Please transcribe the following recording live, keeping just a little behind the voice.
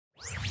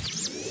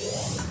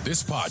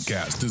This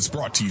podcast is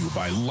brought to you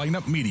by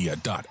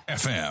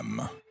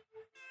lineupmedia.fm.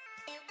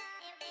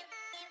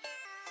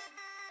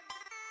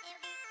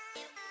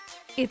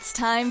 It's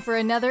time for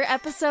another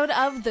episode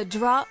of The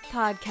Drop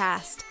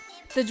Podcast.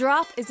 The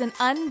Drop is an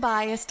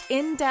unbiased,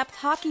 in-depth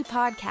hockey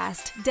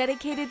podcast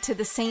dedicated to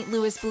the St.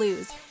 Louis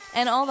Blues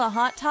and all the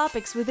hot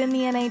topics within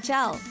the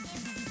NHL.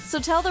 So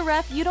tell the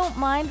ref you don't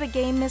mind the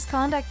game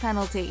misconduct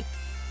penalty.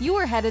 You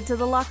were headed to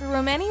the locker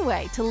room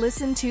anyway to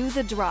listen to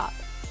The Drop.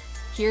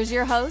 Here's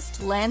your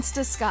host, Lance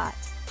Descott.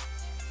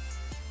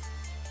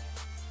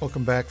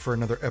 Welcome back for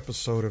another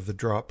episode of The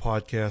Drop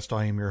Podcast.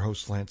 I am your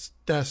host, Lance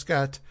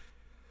Descott.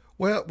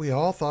 Well, we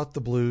all thought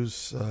the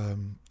Blues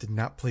did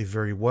not play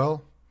very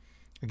well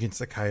against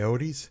the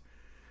Coyotes,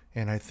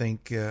 and I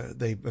think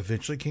they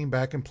eventually came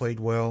back and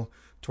played well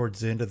towards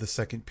the end of the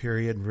second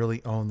period and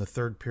really owned the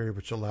third period,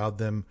 which allowed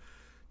them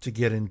to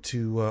get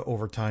into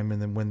overtime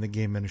and then win the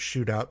game in a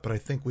shootout. But I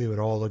think we would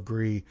all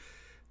agree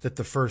that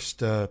the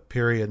first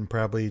period and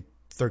probably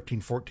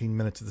 13, 14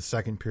 minutes of the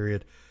second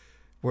period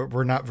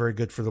were not very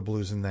good for the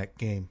Blues in that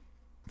game.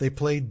 They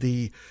played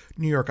the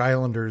New York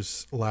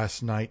Islanders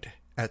last night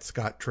at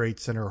Scott Trade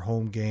Center,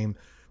 home game,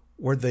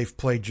 where they've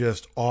played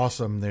just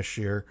awesome this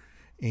year.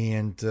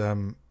 And,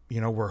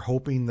 we're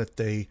hoping that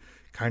they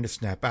kind of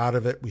snap out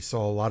of it. We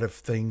saw a lot of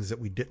things that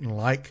we didn't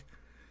like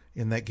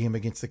in that game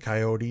against the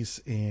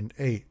Coyotes. And,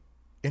 hey,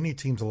 any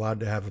team's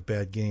allowed to have a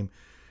bad game.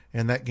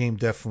 And that game,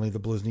 definitely, the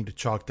Blues need to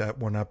chalk that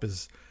one up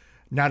as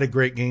not a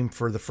great game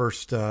for the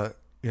first,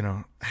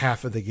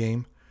 half of the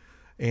game.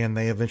 And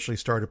they eventually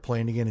started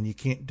playing again. And you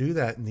can't do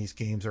that in these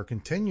games or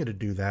continue to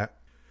do that.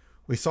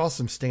 We saw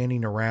some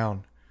standing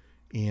around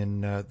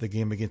in the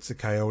game against the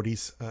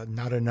Coyotes.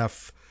 Not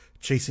enough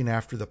chasing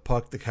after the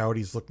puck. The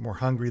Coyotes looked more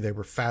hungry. They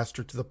were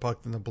faster to the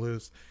puck than the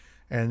Blues.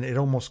 And it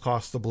almost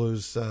cost the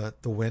Blues the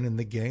win in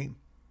the game.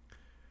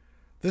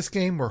 This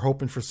game, we're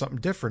hoping for something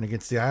different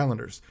against the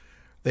Islanders.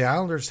 The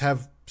Islanders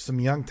have some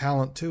young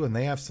talent too, and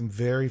they have some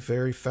very,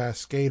 very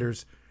fast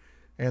skaters.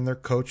 And they're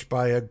coached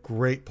by a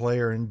great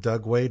player in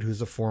Doug Wade,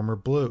 who's a former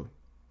Blue.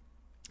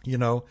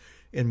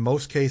 In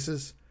most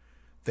cases,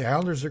 the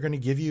Islanders are going to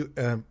give you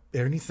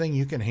anything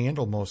you can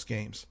handle most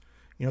games.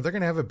 They're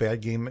going to have a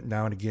bad game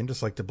now and again,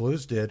 just like the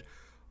Blues did.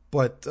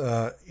 But,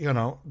 they're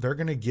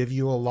going to give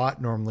you a lot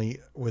normally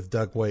with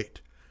Doug Wade.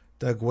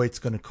 Doug Wade's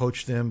going to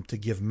coach them to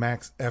give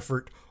max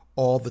effort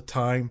all the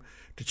time,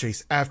 to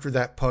chase after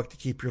that puck, to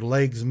keep your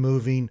legs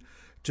moving,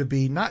 to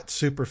be not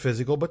super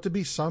physical, but to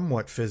be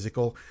somewhat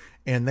physical.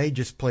 And they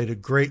just played a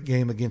great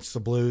game against the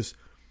Blues.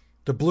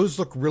 The Blues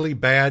look really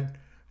bad,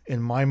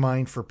 in my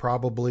mind, for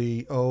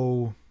probably,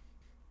 80%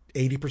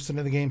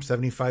 of the game,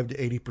 75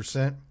 to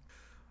 80%.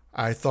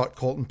 I thought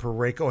Colton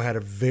Parayko had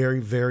a very,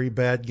 very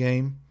bad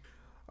game.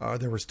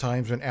 There was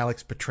times when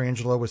Alex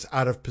Pietrangelo was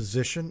out of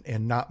position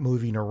and not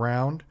moving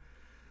around.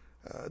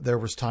 There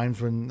was times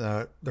when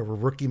there were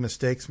rookie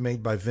mistakes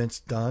made by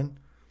Vince Dunn.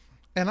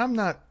 And I'm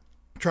not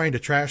trying to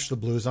trash the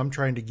Blues. I'm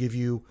trying to give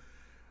you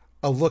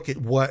a look at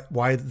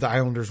why the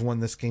Islanders won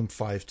this game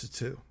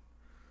 5-2.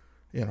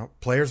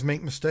 Players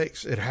make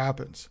mistakes. It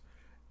happens.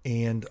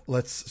 And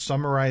let's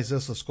summarize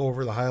this. Let's go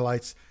over the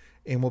highlights,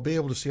 and we'll be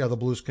able to see how the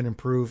Blues can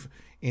improve.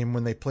 And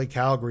when they play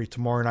Calgary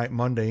tomorrow night,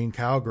 Monday in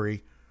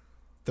Calgary,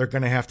 they're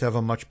going to have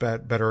a much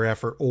better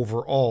effort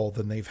overall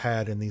than they've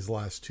had in these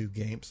last two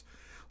games.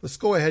 Let's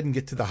go ahead and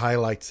get to the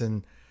highlights.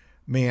 And,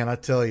 man, I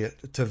tell you,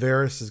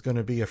 Tavares is going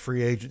to be a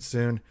free agent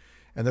soon,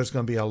 and there's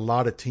going to be a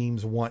lot of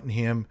teams wanting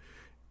him.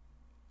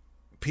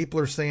 People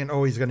are saying,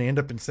 he's going to end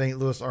up in St.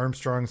 Louis.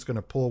 Armstrong's going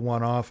to pull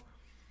one off.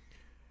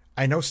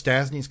 I know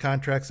Stasny's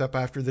contract's up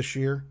after this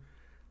year,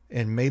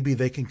 and maybe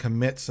they can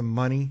commit some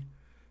money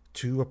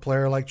to a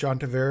player like John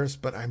Tavares,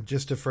 but I'm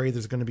just afraid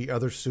there's going to be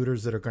other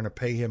suitors that are going to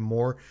pay him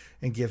more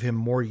and give him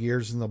more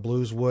years than the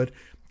Blues would.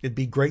 It'd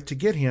be great to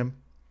get him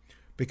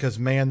because,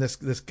 man, this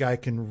guy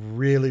can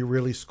really,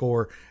 really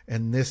score,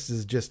 and this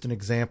is just an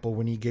example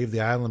when he gave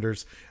the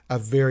Islanders a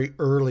very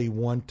early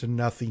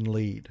 1-0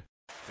 lead.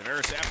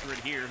 Tavares after it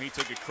here. He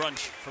took a crunch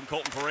from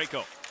Colton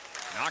Parayko.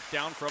 Knocked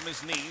down from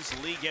his knees.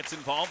 Lee gets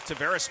involved.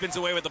 Tavares spins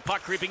away with the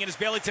puck creeping in his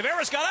belly.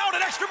 Tavares got out.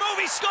 An extra move.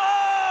 He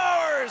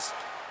scores!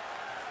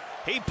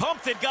 He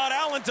pumped it, got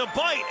Allen to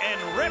bite,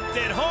 and ripped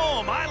it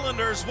home.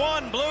 Islanders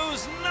 1,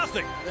 Blues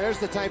nothing. There's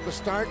the type of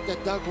start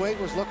that Doug Wade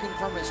was looking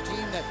from his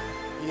team, that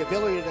the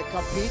ability to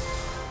compete,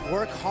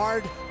 work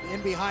hard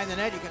in behind the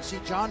net. You can see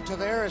John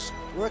Tavares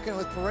working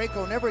with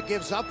Parayko, never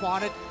gives up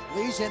on it.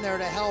 Lee's in there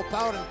to help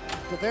out, and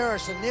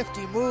Tavares, a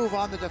nifty move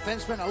on the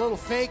defenseman, a little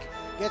fake,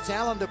 gets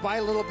Allen to bite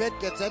a little bit,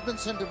 gets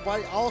Edmondson to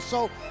bite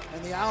also,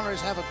 and the Islanders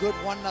have a good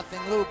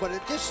 1-0 lead. But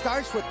it just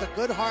starts with the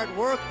good hard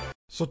work.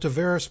 So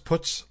Tavares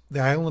puts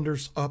the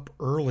Islanders up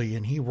early,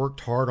 and he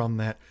worked hard on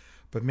that.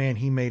 But, man,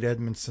 he made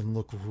Edmondson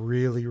look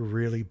really,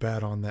 really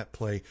bad on that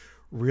play.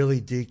 Really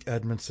deked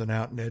Edmondson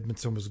out, and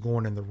Edmondson was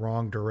going in the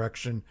wrong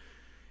direction.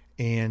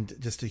 And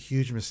just a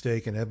huge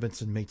mistake, and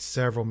Edmondson made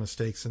several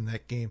mistakes in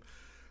that game.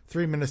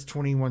 3 minutes,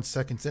 21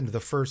 seconds into the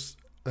first,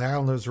 the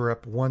Islanders were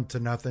up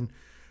 1-0.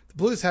 The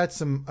Blues had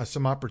some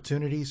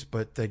opportunities,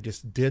 but they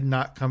just did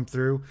not come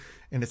through.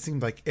 And it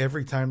seemed like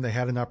every time they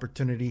had an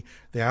opportunity,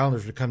 the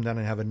Islanders would come down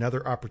and have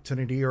another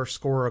opportunity or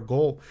score a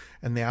goal.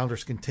 And the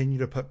Islanders continued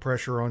to put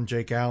pressure on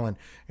Jake Allen,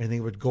 and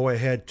they would go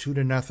ahead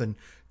 2-0,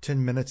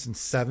 10 minutes and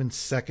 7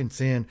 seconds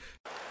in.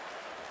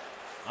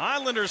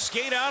 Islanders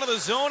skate out of the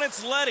zone.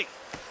 It's Leddy.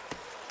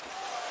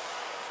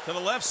 To the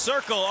left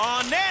circle,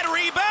 on net,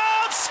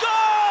 rebound,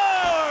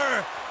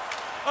 score!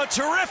 A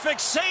terrific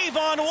save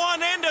on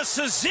one end, a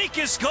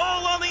Cizikas goal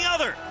on the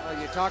other.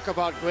 You talk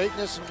about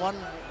greatness in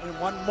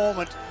one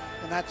moment,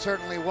 and that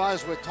certainly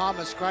was with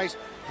Thomas Greiss.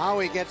 How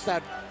he gets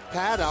that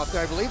pad out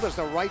there, I believe it was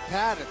the right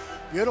pad.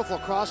 Beautiful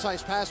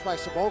cross-ice pass by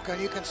Sobotka,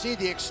 and you can see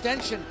the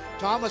extension.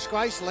 Thomas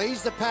Greiss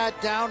lays the pad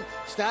down.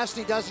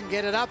 Stastny doesn't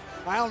get it up.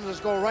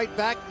 Islanders go right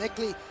back. Nick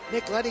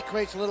Leddy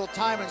creates a little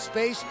time and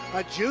space.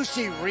 A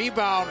juicy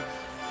rebound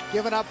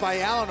given up by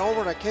Allen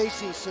over to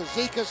Casey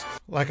Cizikas.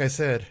 Like I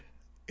said,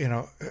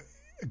 a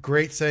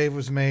great save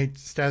was made.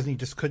 Stastny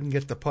just couldn't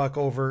get the puck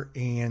over,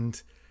 and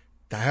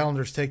the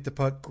Islanders take the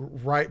puck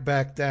right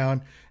back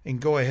down and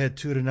go ahead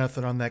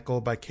 2-0 on that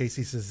goal by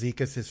Casey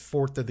Cizikas, his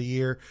 4th of the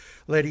year.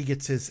 Leddy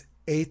gets his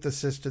 8th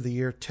assist of the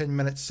year, 10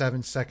 minutes,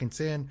 7 seconds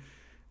in.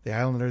 The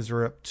Islanders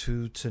are up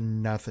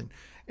 2-0.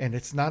 And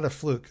it's not a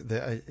fluke.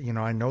 I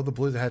know the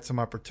Blues had some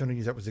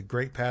opportunities. That was a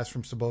great pass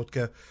from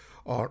Sobotka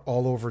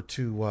all over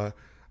to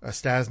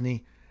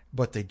Stastny,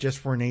 but they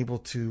just weren't able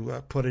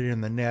to put it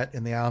in the net,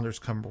 and the Islanders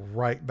come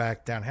right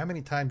back down. How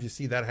many times you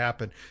see that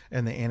happen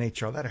in the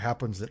NHL? That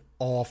happens an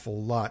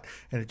awful lot,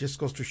 and it just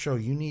goes to show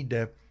you need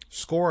to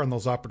score on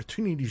those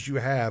opportunities you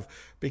have,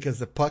 because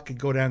the puck could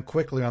go down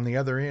quickly on the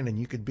other end, and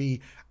you could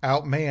be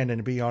outmanned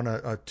and be on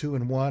a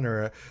 2-1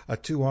 or a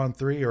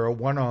 2-on-3 or a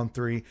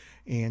 1-on-3,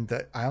 and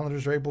the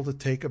Islanders are able to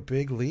take a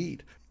big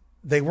lead.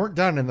 They weren't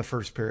done in the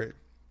first period.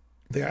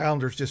 The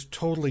Islanders just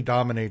totally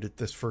dominated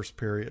this first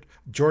period.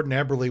 Jordan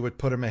Eberle would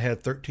put them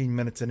ahead 13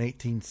 minutes and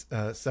 18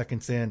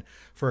 seconds in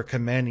for a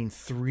commanding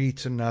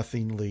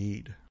 3-0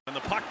 lead. And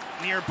the puck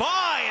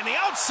nearby, and the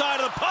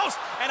outside of the post,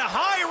 and a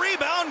high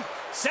rebound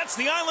sets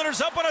the Islanders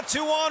up on a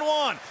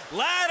 2-on-1.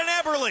 Ladd and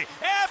Eberle.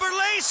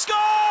 Eberle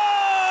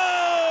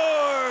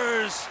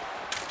scores!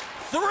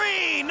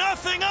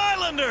 3-0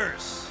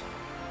 Islanders.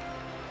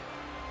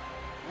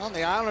 Well,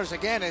 the Islanders,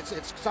 again, it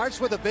starts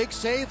with a big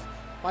save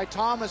by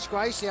Thomas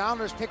Greiss. The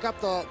Islanders pick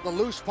up the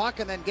loose puck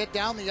and then get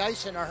down the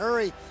ice in a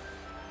hurry.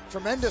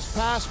 Tremendous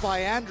pass by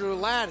Andrew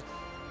Ladd.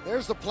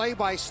 There's the play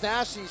by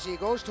Stastny. He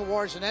goes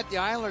towards the net. The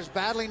Islanders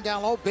battling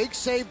down low. Big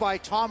save by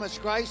Thomas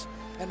Greiss.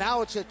 And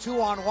now it's a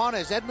 2-on-1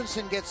 as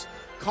Edmondson gets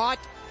caught.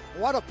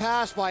 What a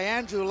pass by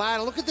Andrew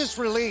Ladd. Look at this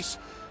release.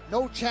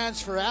 No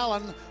chance for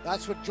Allen.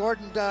 That's what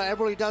Jordan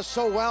Eberle does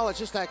so well. It's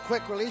just that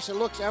quick release. It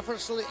looks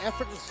effortlessly.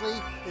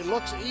 It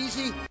looks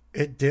easy.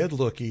 It did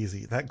look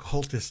easy. That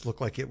goal just looked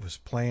like it was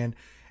planned.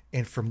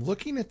 And from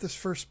looking at this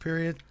first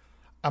period,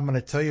 I'm going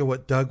to tell you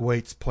what Doug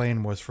Waite's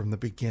plan was from the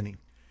beginning.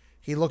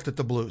 He looked at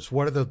the Blues.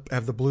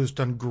 Have the Blues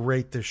done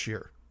great this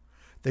year?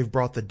 They've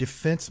brought the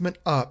defensemen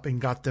up and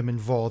got them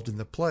involved in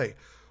the play.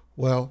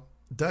 Well,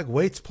 Doug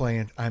Waite's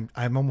plan,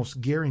 I'm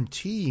almost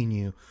guaranteeing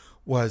you,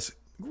 was,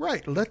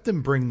 right, let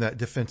them bring that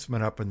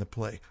defenseman up in the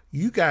play.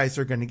 You guys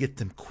are going to get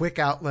them quick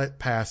outlet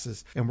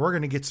passes, and we're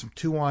going to get some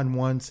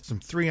 2-on-1s, some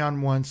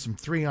 3-on-1s, some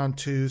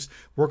 3-on-2s.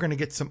 We're going to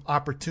get some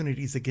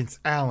opportunities against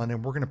Allen,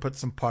 and we're going to put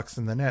some pucks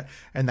in the net.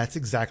 And that's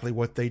exactly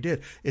what they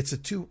did.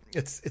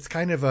 It's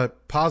kind of a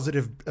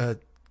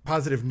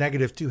positive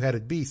negative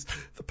two-headed beast.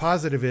 The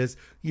positive is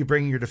you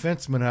bring your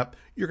defenseman up,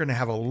 you're going to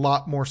have a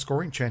lot more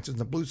scoring chances. And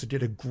the Blues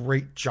did a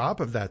great job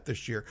of that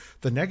this year.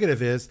 The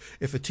negative is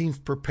if a team's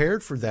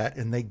prepared for that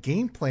and they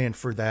game plan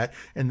for that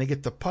and they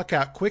get the puck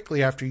out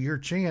quickly after your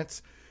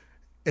chance,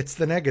 it's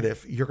the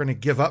negative. You're going to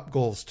give up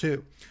goals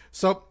too.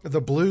 So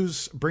the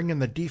Blues bringing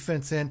the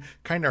defense in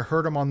kind of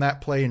hurt them on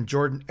that play, and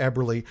Jordan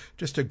Eberle,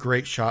 just a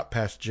great shot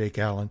past Jake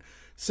Allen.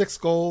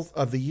 6th goal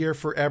of the year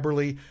for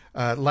Eberle.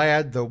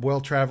 Ladd, the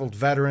well-traveled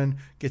veteran,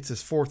 gets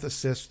his 4th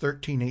assist,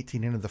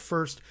 13-18 into the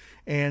first.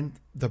 And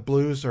the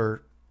Blues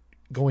are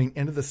going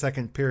into the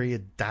second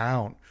period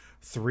down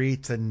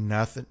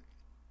 3-0.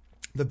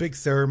 The big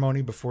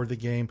ceremony before the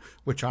game,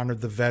 which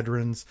honored the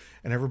veterans,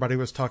 and everybody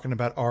was talking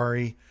about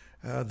Ari,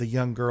 the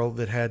young girl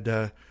that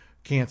had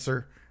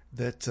cancer,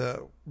 that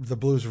the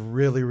Blues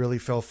really, really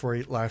fell for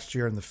it last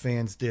year, and the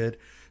fans did.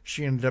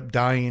 She ended up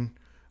dying,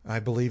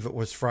 I believe it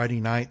was Friday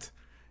night.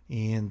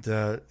 And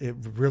it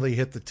really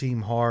hit the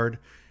team hard,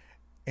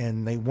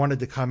 and they wanted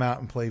to come out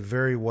and play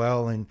very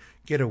well and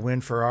get a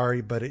win for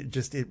Ari, but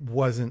it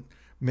wasn't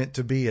meant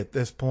to be at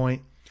this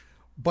point.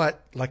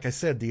 But like I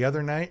said, the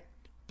other night,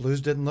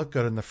 Blues didn't look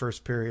good in the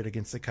first period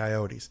against the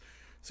Coyotes.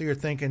 So you're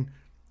thinking,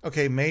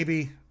 okay,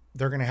 maybe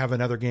they're going to have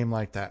another game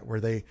like that where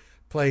they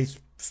play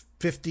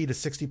 50 to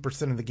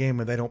 60% of the game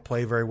and they don't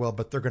play very well,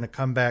 but they're going to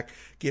come back,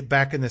 get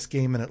back in this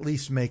game, and at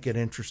least make it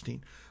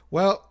interesting.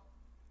 Well,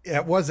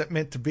 it wasn't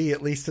meant to be,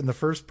 at least in the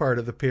first part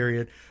of the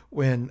period,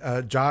 when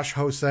Josh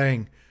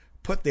Ho-Sang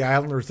put the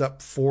Islanders up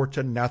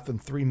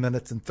 4-0, 3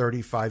 minutes and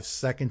 35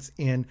 seconds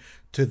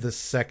into the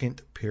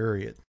second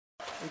period.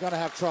 We're going to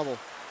have trouble.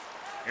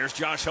 Here's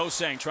Josh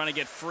Hosang trying to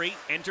get free,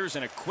 enters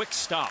in a quick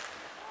stop.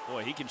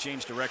 Boy, he can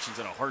change directions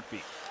in a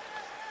heartbeat.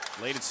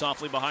 Laid it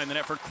softly behind the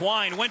net for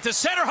Quine. Went to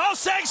center.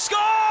 Hosang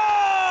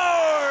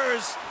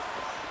scores!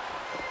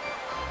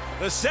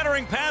 The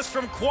centering pass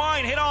from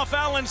Quine hit off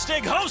Allen's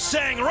stick.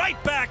 Hosang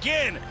right back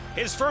in.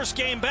 His first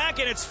game back,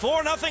 and it's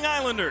 4-0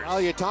 Islanders.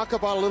 Well, you talk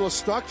about a little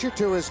structure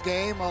to his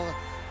game.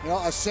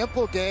 A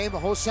simple game.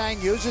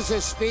 Hosang uses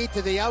his speed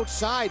to the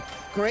outside,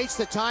 creates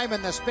the time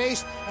and the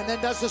space, and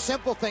then does the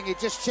simple thing. He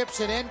just chips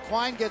it in.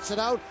 Quine gets it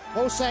out.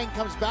 Hosang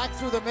comes back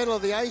through the middle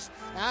of the ice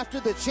after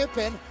the chip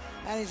in,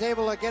 and he's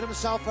able to get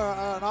himself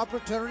an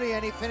opportunity,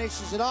 and he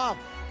finishes it off.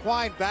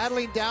 Quine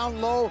battling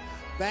down low,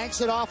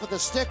 banks it off with the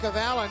stick of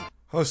Allen.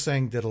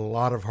 Hosang did a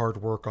lot of hard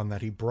work on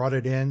that. He brought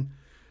it in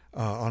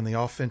on the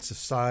offensive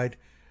side,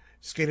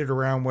 skated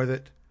around with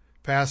it,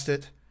 passed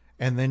it,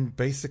 and then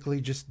basically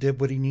just did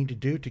what he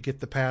needed to do to get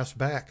the pass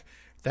back.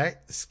 I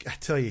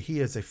tell you, he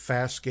is a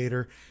fast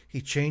skater.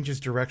 He changes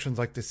directions,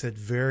 like they said,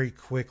 very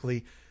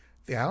quickly.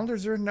 The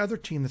Islanders are another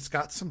team that's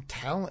got some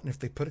talent, and if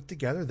they put it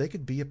together, they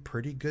could be a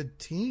pretty good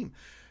team.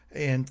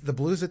 And the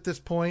Blues at this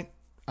point,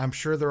 I'm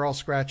sure they're all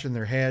scratching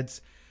their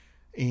heads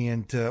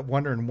and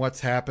wondering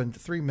what's happened.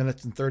 3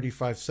 minutes and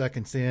 35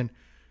 seconds in,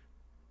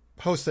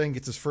 Hosang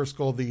gets his first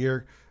goal of the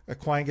year.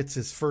 Quine gets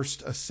his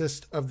first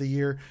assist of the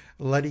year.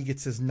 Leddy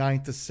gets his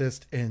 9th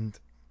assist, and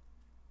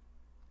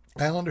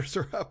Islanders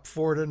are up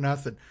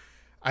 4-0.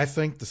 I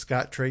think the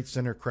Scott Trade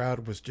Center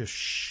crowd was just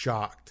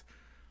shocked.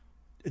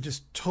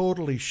 Just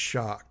totally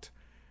shocked.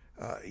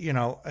 And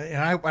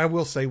I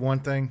will say one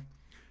thing.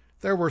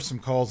 There were some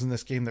calls in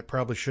this game that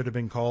probably should have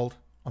been called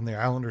on the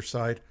Islanders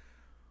side.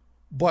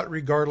 But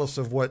regardless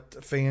of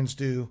what fans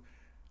do,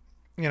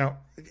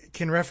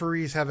 can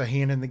referees have a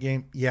hand in the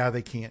game? Yeah,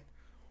 they can.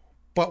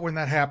 But when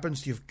that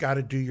happens, you've got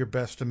to do your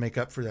best to make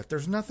up for that.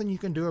 There's nothing you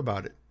can do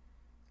about it.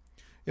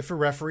 If a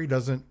referee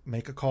doesn't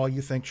make a call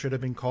you think should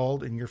have been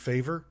called in your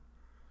favor,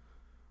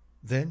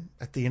 then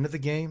at the end of the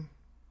game,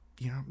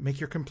 make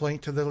your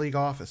complaint to the league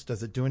office.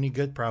 Does it do any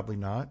good? Probably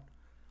not.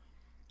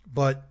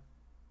 But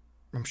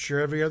I'm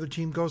sure every other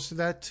team goes through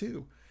that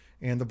too.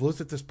 And the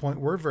Blues at this point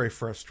were very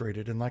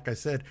frustrated. And like I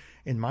said,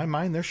 in my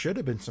mind, there should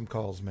have been some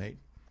calls made.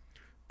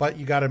 But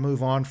you got to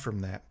move on from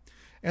that.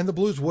 And the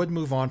Blues would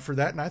move on for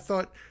that. And I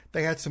thought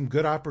they had some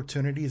good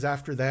opportunities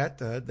after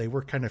that. They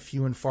were kind of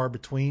few and far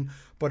between.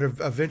 But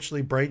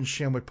eventually Braden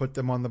Shen would put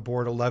them on the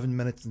board 11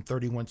 minutes and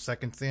 31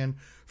 seconds in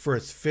for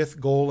his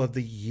 5th goal of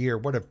the year.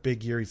 What a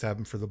big year he's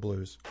having for the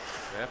Blues.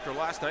 After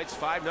last night's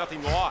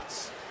 5-0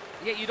 loss.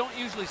 Yeah, you don't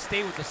usually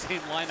stay with the same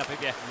lineup if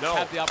you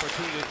have the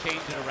opportunity to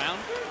change it around.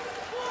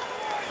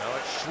 Now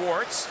it's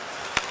Schwartz.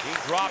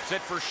 He drops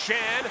it for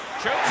Shen.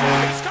 Shoots,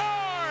 he scores!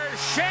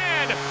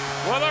 Shen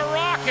with a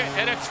rocket,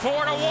 and it's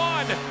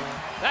 4-1.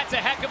 That's a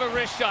heck of a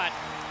wrist shot.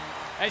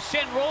 As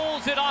Shen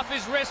rolls it off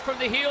his wrist from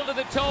the heel to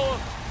the toe,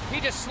 he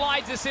just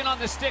slides this in on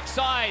the stick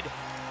side.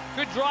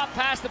 Good drop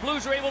pass. The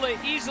Blues are able to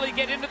easily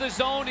get into the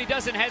zone. He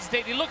doesn't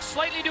hesitate. He looks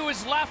slightly to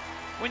his left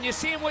when you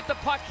see him with the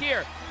puck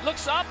here.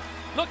 Looks up,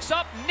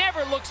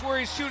 never looks where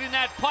he's shooting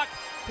that puck.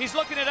 He's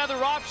looking at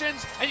other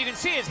options, and you can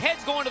see his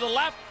head's going to the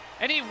left,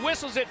 and he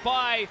whistles it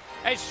by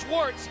as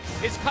Schwartz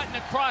is cutting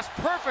across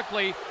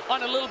perfectly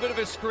on a little bit of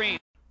a screen.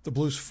 The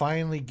Blues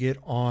finally get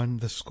on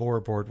the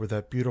scoreboard with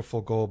that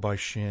beautiful goal by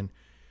Shen.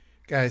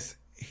 Guys,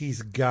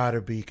 he's got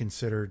to be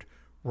considered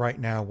right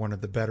now one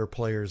of the better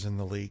players in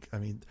the league. I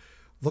mean,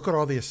 look at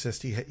all the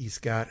assists he's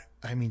got.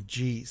 I mean,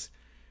 geez.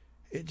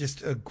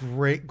 Just a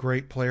great,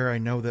 great player. I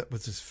know that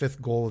was his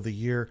 5th goal of the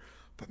year.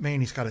 But, man,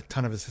 he's got a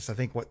ton of assists. I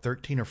think,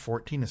 13 or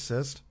 14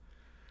 assists?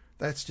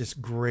 That's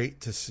just great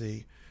to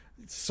see.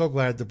 So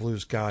glad the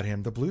Blues got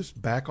him. The Blues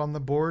back on the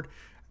board.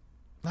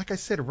 Like I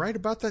said, right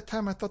about that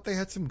time, I thought they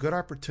had some good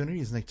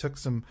opportunities, and they took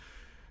some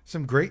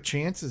great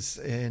chances,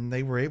 and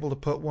they were able to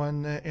put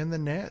one in the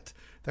net.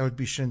 That would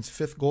be Shen's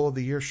 5th goal of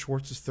the year,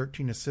 Schwartz's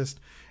 13 assists,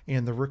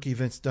 and the rookie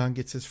Vince Dunn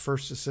gets his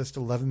first assist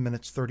 11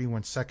 minutes,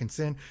 31 seconds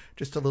in,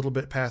 just a little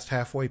bit past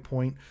halfway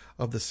point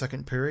of the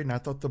second period. And I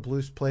thought the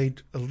Blues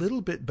played a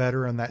little bit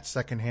better in that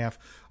second half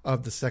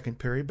of the second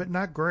period, but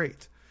not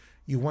great.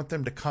 You want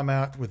them to come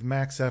out with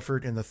max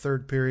effort in the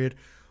third period.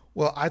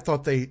 Well, I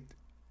thought they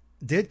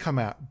did come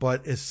out,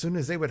 but as soon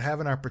as they would have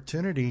an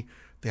opportunity,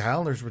 the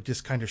Islanders would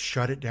just kind of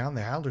shut it down.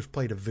 The Islanders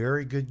played a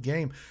very good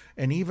game.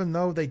 And even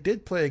though they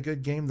did play a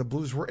good game, the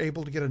Blues were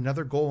able to get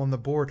another goal on the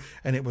board,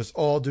 and it was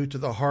all due to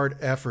the hard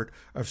effort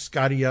of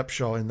Scotty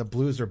Upshall. And the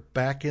Blues are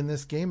back in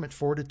this game at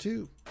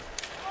 4-2.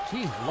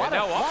 Geez,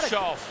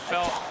 Upshall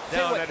fell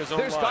down at his own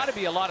There's line. got to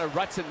be a lot of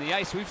ruts in the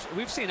ice.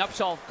 We've seen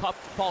Upshall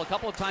fall a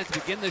couple of times to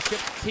begin this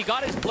shift. He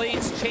got his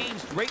blades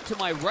changed right to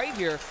my right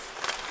here.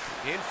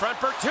 In front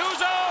for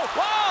Tuzo.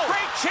 Whoa!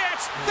 Great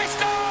chance. They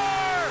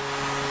score!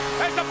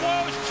 As the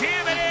Blues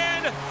jam it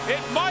in,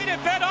 it might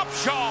have been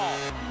Upshall.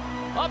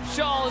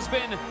 Upshall has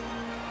been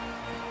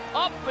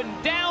up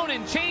and down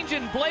and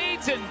changing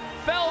blades and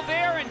fell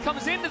there and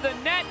comes into the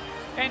net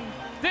and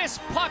This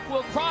puck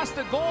will cross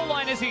the goal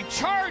line as he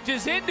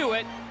charges into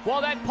it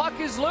while that puck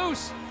is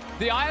loose.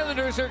 The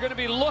Islanders are going to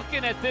be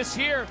looking at this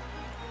here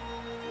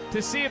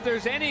to see if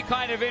there's any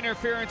kind of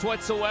interference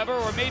whatsoever,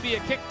 or maybe a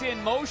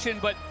kicked-in motion,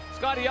 but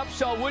Scotty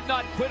Upshall would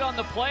not quit on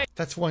the play.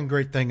 That's one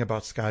great thing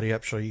about Scotty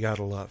Upshall you got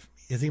to love.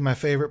 Is he my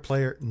favorite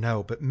player?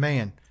 No, but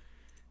man,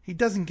 he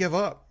doesn't give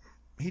up.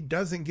 He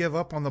doesn't give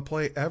up on the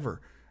play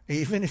ever.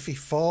 Even if he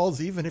falls,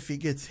 even if he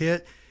gets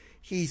hit,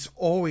 he's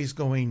always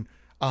going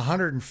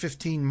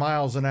 115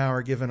 miles an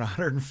hour, giving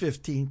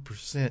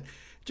 115%.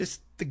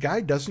 Just the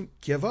guy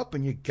doesn't give up,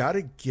 and you got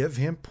to give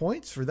him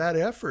points for that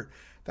effort.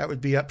 That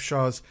would be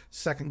Upshaw's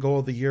second goal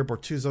of the year.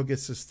 Bortuzzo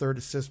gets his third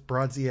assist.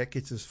 Brodziak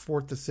gets his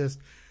fourth assist.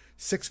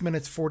 6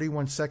 minutes,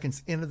 41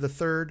 seconds into the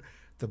third.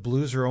 The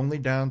Blues are only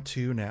down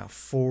 2 now,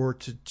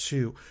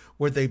 4-2.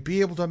 Would they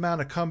be able to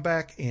mount a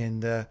comeback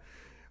and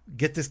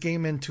get this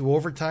game into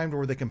overtime to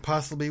where they can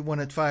possibly win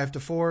it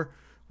 5-4?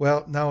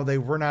 Well, no, they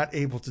were not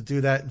able to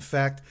do that. In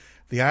fact,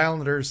 the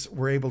Islanders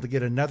were able to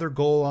get another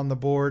goal on the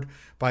board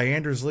by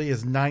Anders Lee,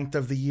 his 9th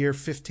of the year,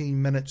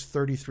 15 minutes,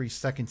 33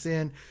 seconds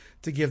in,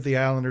 to give the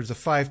Islanders a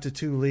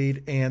 5-2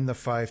 lead and the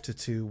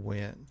 5-2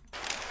 win.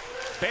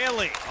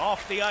 Bailey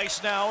off the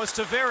ice now as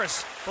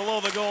Tavares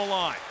below the goal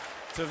line.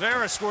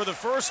 Tavares scored the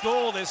first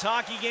goal of this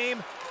hockey game,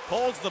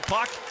 holds the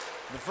puck.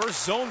 The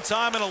first zone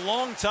time in a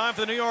long time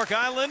for the New York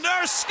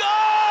Islanders. Score!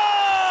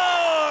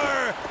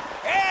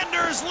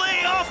 Anders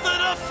Lee off the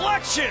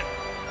deflection.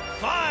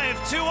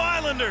 5-2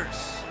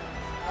 Islanders.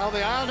 Well,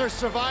 the Islanders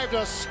survived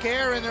a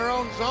scare in their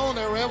own zone.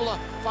 They were able to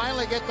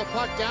finally get the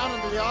puck down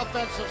into the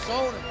offensive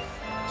zone.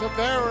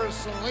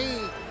 Tavares and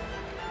Lee.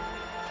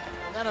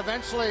 And then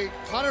eventually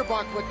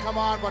Clutterbuck would come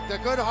on, but the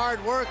good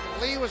hard work.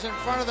 Lee was in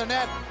front of the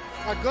net.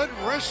 A good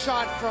wrist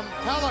shot from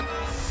Pelech,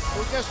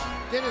 who just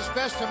did his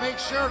best to make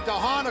sure.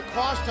 DeHaan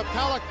across to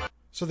Pelech.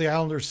 So the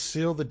Islanders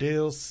seal the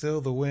deal,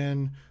 seal the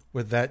win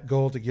with that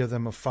goal to give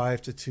them a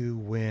 5-2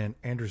 win.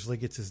 Anders Lee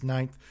gets his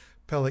 9th.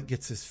 Pelech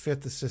gets his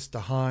 5th assist.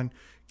 DeHaan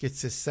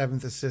gets his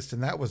 7th assist.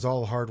 And that was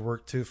all hard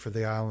work, too, for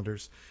the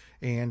Islanders.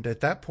 And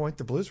at that point,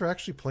 the Blues were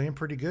actually playing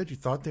pretty good. You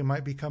thought they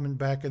might be coming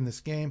back in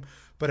this game.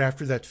 But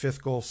after that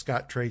 5th goal,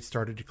 Scott Trade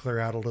started to clear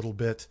out a little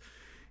bit.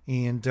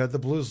 And the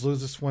Blues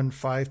lose this one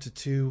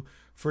 5-2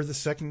 for the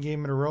second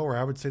game in a row, where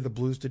I would say the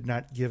Blues did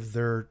not give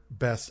their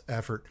best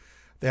effort.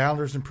 The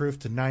Islanders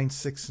improved to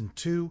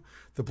 9-6-2.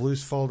 The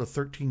Blues fall to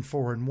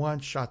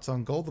 13-4-1. Shots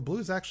on goal. The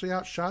Blues actually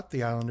outshot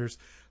the Islanders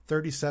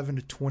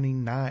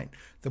 37-29.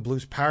 The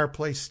Blues power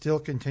play still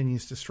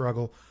continues to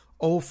struggle,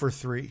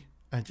 0-3.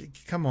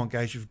 Come on,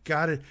 guys, you've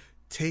got to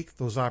take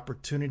those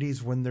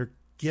opportunities when they're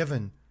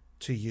given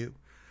to you.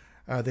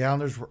 The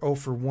Islanders were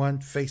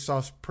 0-1.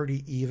 Face-offs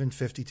pretty even,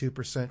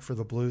 52% for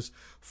the Blues,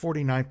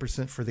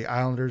 49% for the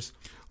Islanders.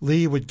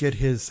 Lee would get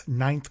his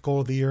 9th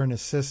goal of the year, an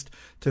assist.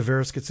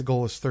 Tavares gets a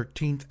goal his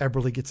 13th.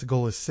 Eberle gets a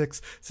goal his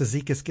 6th.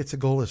 Cizikas gets a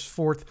goal his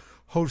 4th.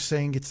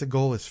 Hosang gets a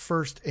goal his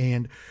 1st.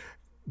 And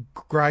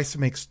Greiss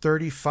makes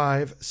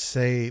 35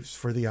 saves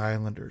for the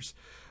Islanders.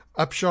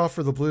 Upshaw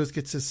for the Blues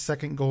gets his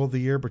 2nd goal of the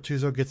year.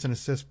 Bortuzzo gets an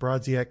assist.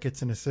 Brodziak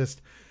gets an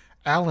assist.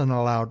 Allen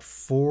allowed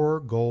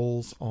 4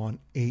 goals on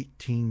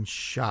 18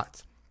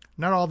 shots.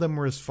 Not all of them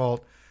were his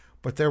fault,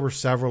 but there were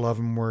several of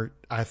them where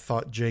I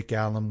thought Jake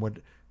Allen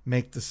would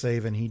make the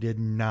save, and he did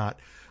not.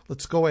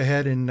 Let's go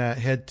ahead and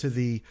head to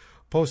the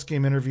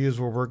post-game interviews,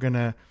 where we're going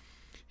to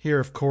hear,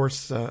 of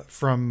course,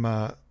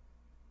 from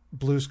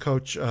Blues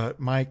coach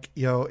Mike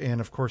Yeo and,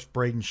 of course,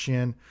 Braden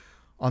Shin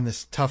on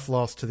this tough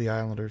loss to the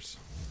Islanders.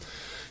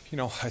 You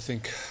know, I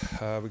think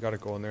we got to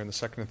go in there in the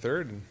second and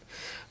third, and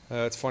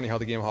it's funny how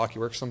the game of hockey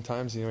works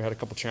sometimes. You know, we had a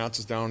couple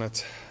chances down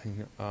at,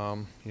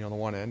 the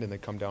one end, and they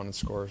come down and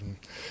score. And,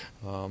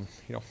 I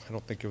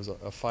don't think it was a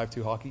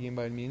 5-2 hockey game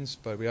by any means,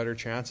 but we had our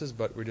chances,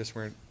 but we just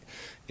weren't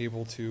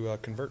able to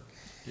convert.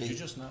 Did you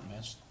just not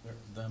match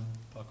them,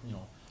 puck,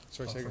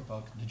 Sorry, puck for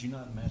puck? Did you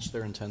not match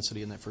their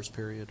intensity in that first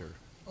period? Or?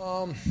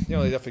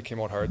 They definitely came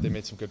out hard. They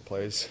made some good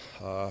plays.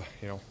 I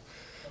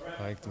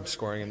think them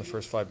scoring in the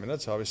first 5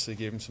 minutes obviously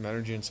gave them some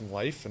energy and some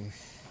life, and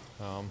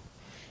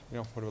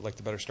would have liked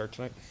a better start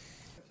tonight.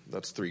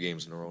 That's 3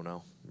 games in a row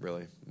now,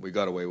 really. We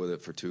got away with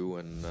it for 2,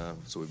 and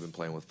so we've been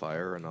playing with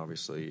fire, and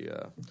obviously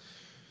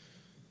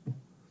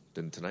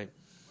didn't tonight.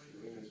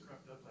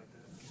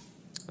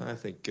 I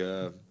think,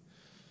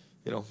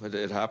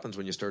 it happens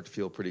when you start to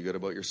feel pretty good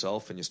about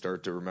yourself and you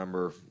start to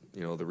remember,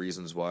 the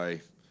reasons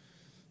why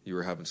you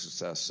were having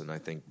success. And I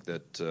think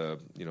that,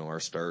 our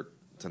start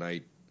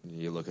tonight,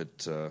 you look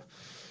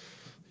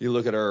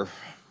at our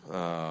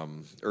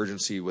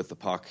urgency with the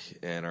puck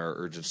and our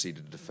urgency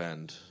to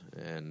defend,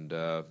 and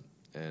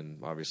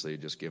obviously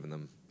just giving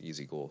them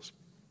easy goals.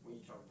 When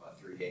you talk about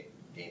 3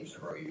 games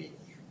in a row, you mean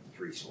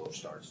 3 slow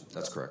starts?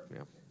 That's correct,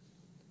 yeah.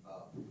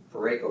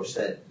 Parayko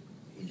said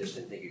he just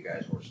didn't think you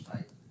guys were as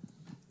tight.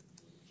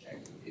 Jack,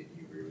 do you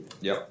agree with that?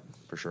 Yep,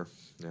 for sure.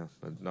 Yeah,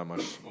 not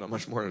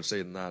much more to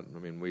say than that. I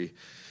mean, we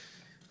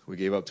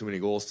gave up too many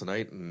goals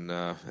tonight,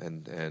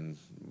 and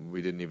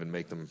we didn't even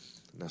make them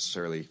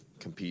necessarily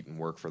compete and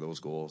work for those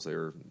goals. They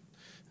were,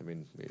 I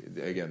mean,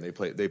 again,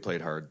 they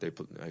played hard.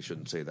 I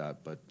shouldn't say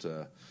that, but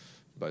the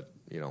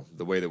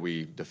way that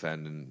we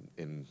defend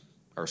in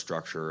our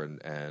structure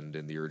and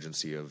in the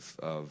urgency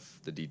of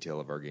the detail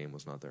of our game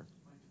was not there.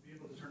 To be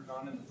able to turn it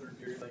on in the third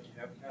period like you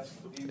have the past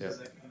couple games, does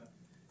that kind of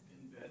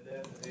embed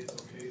that it's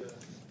okay to...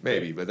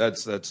 Maybe, but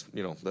that's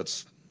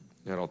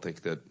I don't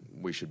think that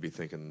we should be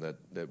thinking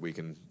that we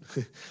can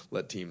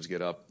let teams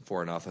get up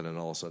 4-0 and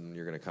all of a sudden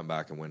you're going to come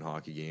back and win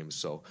hockey games.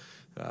 So,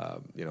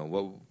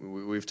 what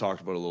we've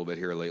talked about a little bit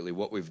here lately,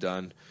 what we've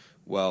done,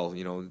 well,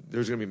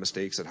 there's going to be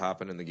mistakes that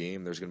happen in the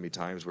game. There's going to be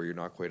times where you're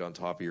not quite on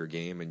top of your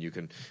game,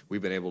 and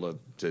we've been able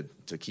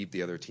to keep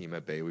the other team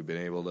at bay. We've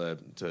been able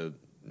to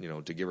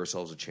give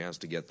ourselves a chance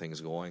to get things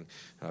going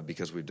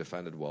because we've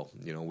defended well.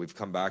 We've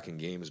come back in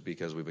games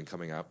because we've been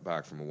coming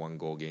back from a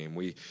 1-goal game.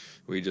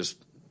 We just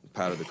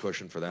patted the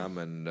cushion for them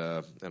and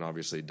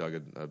obviously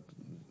dug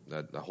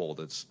a hole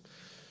that's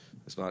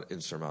not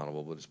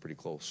insurmountable, but it's pretty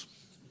close.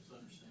 Just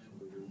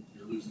understand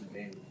you're losing the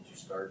game. Did you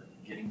start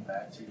getting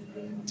back to your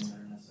game there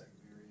in that second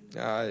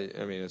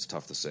period? I mean, it's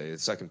tough to say. The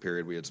second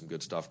period, we had some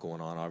good stuff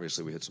going on.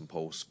 Obviously, we hit some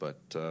posts, but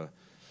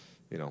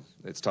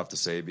it's tough to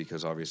say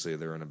because obviously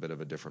they're in a bit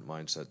of a different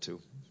mindset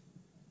too.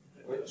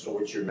 So,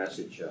 what's your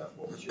message?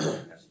 What was your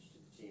message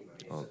to the team?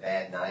 I mean, it's a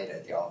bad night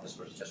at the office,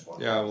 but it's just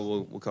one. Yeah,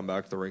 we'll come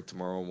back to the rink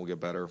tomorrow and we'll get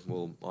better.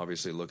 We'll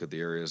obviously look at the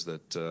areas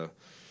that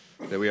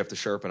we have to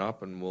sharpen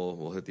up, and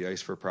we'll hit the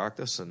ice for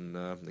practice and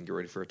get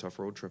ready for a tough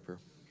road trip here.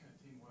 Kind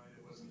of team-wide,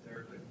 it wasn't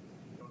there,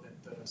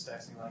 but that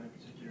Stastny line in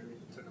particular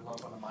took a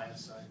lump on the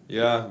minus side.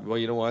 Yeah, well,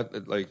 you know what?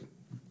 I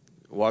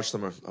watch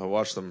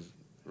them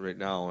right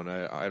now, and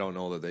I don't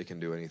know that they can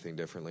do anything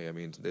differently. I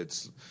mean,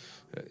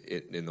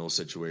 in those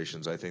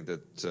situations, I think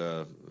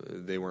that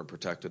they weren't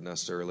protected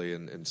necessarily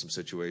in some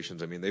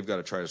situations. I mean, they've got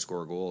to try to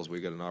score goals. We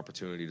got an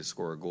opportunity to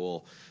score a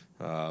goal,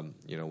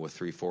 with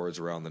 3 forwards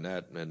around the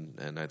net,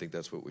 and I think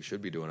that's what we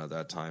should be doing at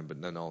that time.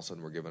 But then all of a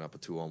sudden we're giving up a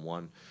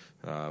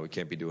 2-on-1. We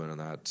can't be doing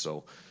that.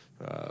 So,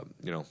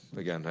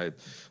 again,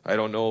 I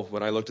don't know.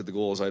 When I looked at the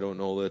goals, I don't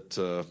know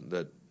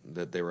that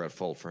they were at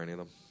fault for any of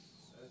them.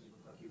 It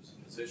looked like he was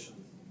in position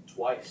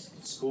twice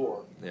to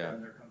score. Yeah.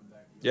 And they're coming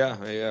back. Yeah.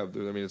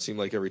 I mean, it seemed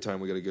like every time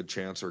we got a good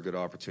chance or a good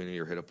opportunity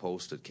or hit a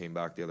post, it came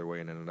back the other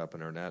way and ended up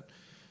in our net.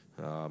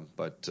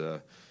 But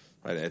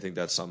I think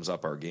that sums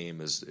up our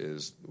game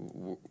is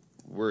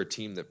we're a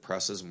team that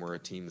presses and we're a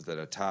team that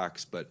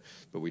attacks, but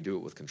we do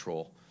it with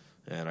control.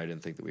 And I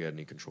didn't think that we had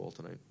any control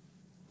tonight.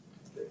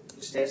 Did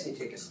Stastny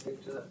take a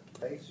stick to the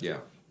face? Yeah.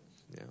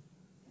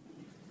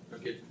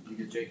 You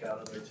get Jake out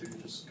of there too,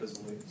 just because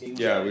of the way the team.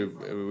 Yeah,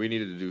 we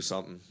needed to do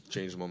something,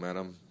 change the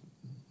momentum,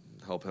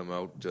 help him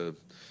out.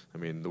 I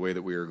mean, the way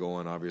that we were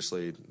going,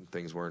 obviously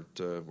things weren't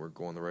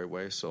going the right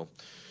way. So,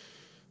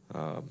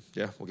 we'll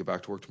get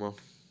back to work tomorrow.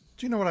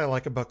 Do you know what I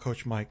like about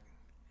Coach Mike?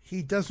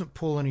 He doesn't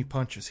pull any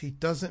punches. He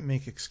doesn't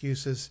make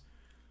excuses.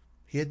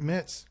 He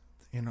admits,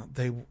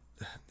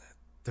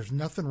 there's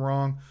nothing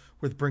wrong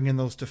with bringing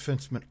those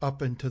defensemen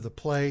up into the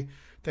play.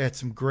 They had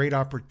some great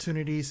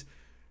opportunities.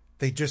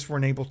 They just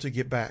weren't able to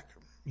get back,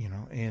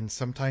 and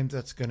sometimes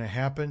that's going to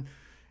happen.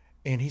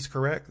 And he's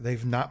correct.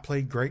 They've not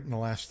played great in the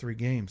last 3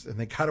 games, and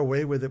they got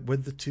away with it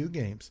with the 2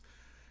 games.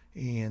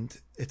 And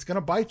it's going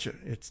to bite you.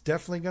 It's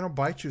definitely going to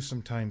bite you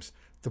sometimes.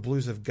 The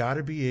Blues have got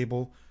to be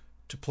able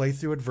to play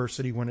through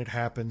adversity when it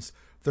happens.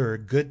 They're a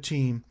good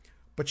team,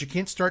 but you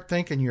can't start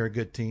thinking you're a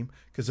good team,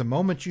 because the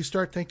moment you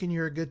start thinking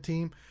you're a good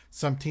team,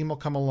 some team will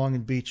come along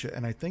and beat you.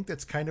 And I think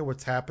that's kind of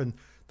what's happened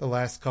the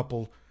last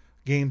couple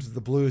games of the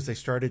Blues. They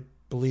started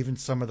believing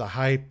some of the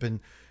hype, and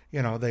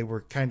they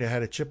were kind of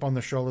had a chip on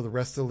their shoulder. The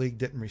rest of the league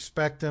didn't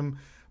respect them,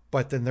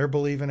 but then they're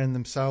believing in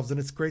themselves, and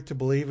it's great to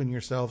believe in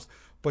yourselves,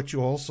 but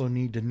you also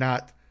need to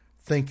not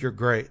think you're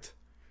great.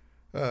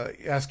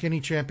 Ask any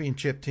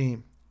championship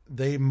team.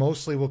 They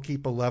mostly will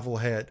keep a level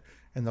head,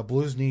 and the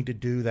Blues need to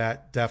do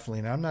that, definitely.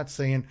 And I'm not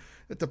saying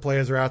that the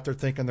players are out there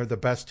thinking they're the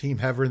best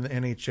team ever in the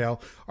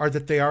NHL or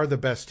that they are the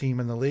best team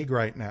in the league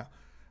right now.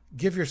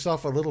 Give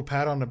yourself a little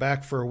pat on the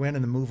back for a win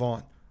and then move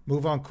on.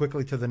 Move on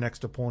quickly to the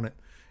next opponent.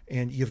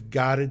 And you've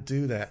got to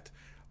do that.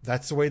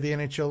 That's the way the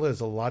NHL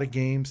is. A lot of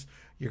games.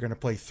 You're going to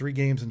play 3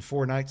 games in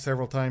 4 nights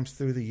several times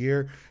through the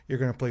year. You're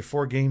going to play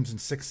 4 games in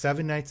 6,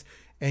 7 nights.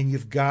 And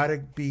you've got to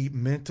be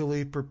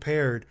mentally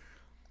prepared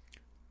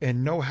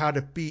and know how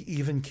to be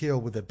even keel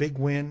with a big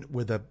win,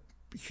 with a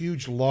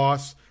huge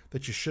loss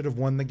that you should have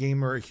won the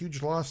game, or a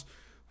huge loss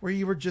where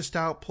you were just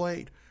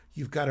outplayed.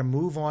 You've got to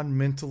move on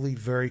mentally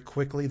very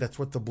quickly. That's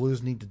what the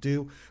Blues need to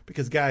do,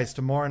 because, guys,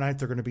 tomorrow night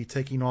they're going to be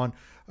taking on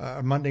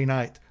Monday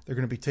night. They're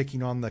going to be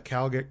taking on the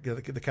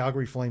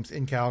Calgary Flames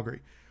in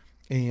Calgary.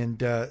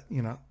 And,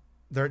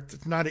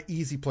 it's not an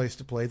easy place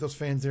to play. Those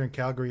fans there in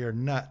Calgary are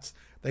nuts.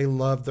 They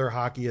love their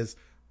hockey, as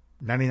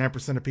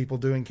 99% of people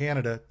do in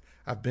Canada.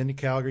 I've been to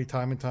Calgary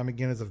time and time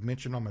again, as I've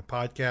mentioned on my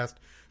podcast.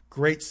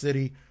 Great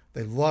city.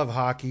 They love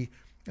hockey.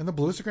 And the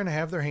Blues are going to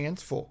have their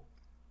hands full.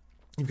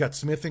 You've got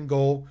Smith in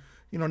goal.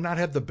 Not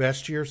had the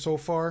best year so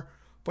far,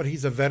 but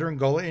he's a veteran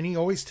goalie, and he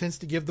always tends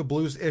to give the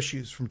Blues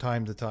issues from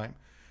time to time.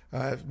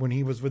 When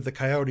he was with the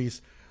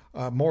Coyotes,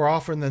 More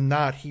often than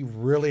not, he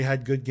really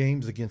had good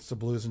games against the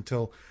Blues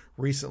until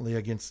recently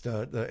against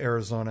the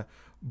Arizona.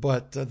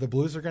 But the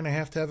Blues are going to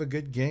have a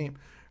good game.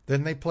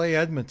 Then they play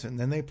Edmonton.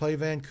 Then they play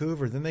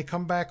Vancouver. Then they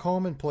come back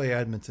home and play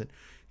Edmonton.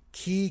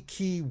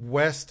 Key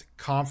West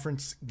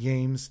Conference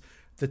games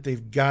that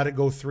they've got to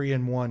go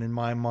 3-1 in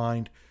my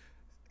mind,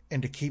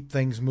 and to keep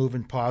things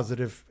moving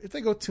positive. If they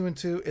go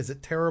 2-2, is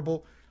it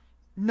terrible?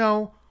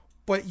 No,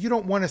 but you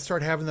don't want to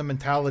start having the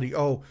mentality,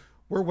 oh,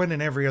 we're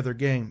winning every other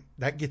game.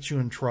 That gets you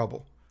in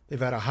trouble. They've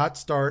had a hot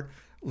start.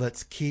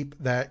 Let's keep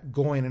that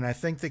going. And I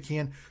think they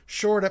can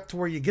shore it up to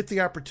where you get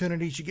the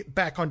opportunities, you get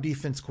back on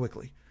defense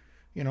quickly.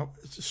 You know,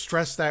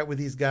 stress that with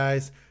these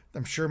guys.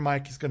 I'm sure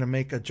Mike is going to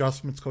make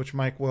adjustments, Coach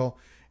Mike will,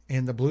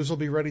 and the Blues will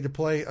be ready to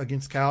play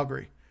against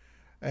Calgary.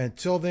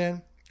 Until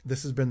then,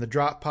 this has been the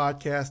Drop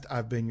Podcast.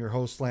 I've been your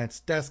host,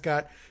 Lance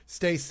Descott.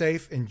 Stay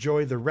safe.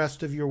 Enjoy the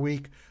rest of your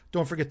week.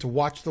 Don't forget to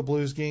watch the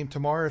Blues game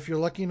tomorrow. If you're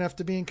lucky enough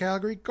to be in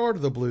Calgary, go to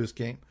the Blues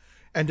game.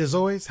 And as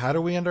always, how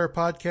do we end our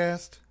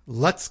podcast?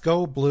 Let's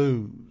go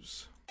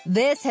Blues.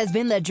 This has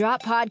been the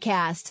Drop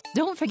Podcast.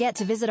 Don't forget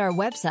to visit our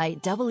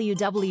website,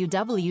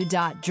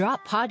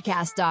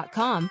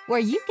 www.droppodcast.com, where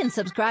you can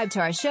subscribe to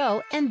our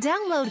show and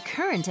download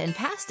current and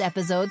past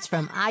episodes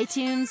from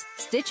iTunes,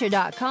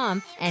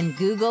 Stitcher.com, and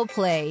Google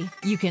Play.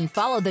 You can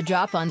follow The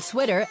Drop on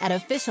Twitter at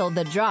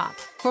 @officialthedrop.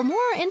 For more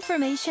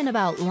information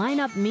about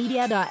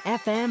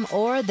lineupmedia.fm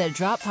or The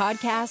Drop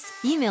Podcast,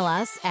 email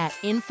us at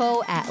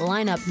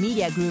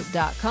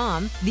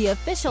info@lineupmediagroup.com, The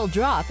Official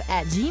Drop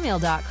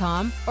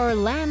 @gmail.com, or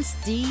Lance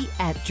D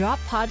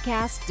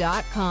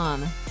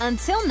 @droppodcast.com.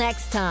 Until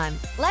next time,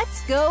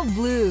 let's go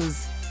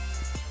Blues.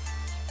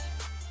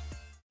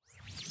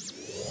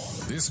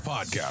 This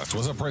podcast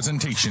was a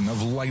presentation of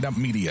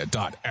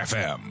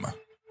lineupmedia.fm.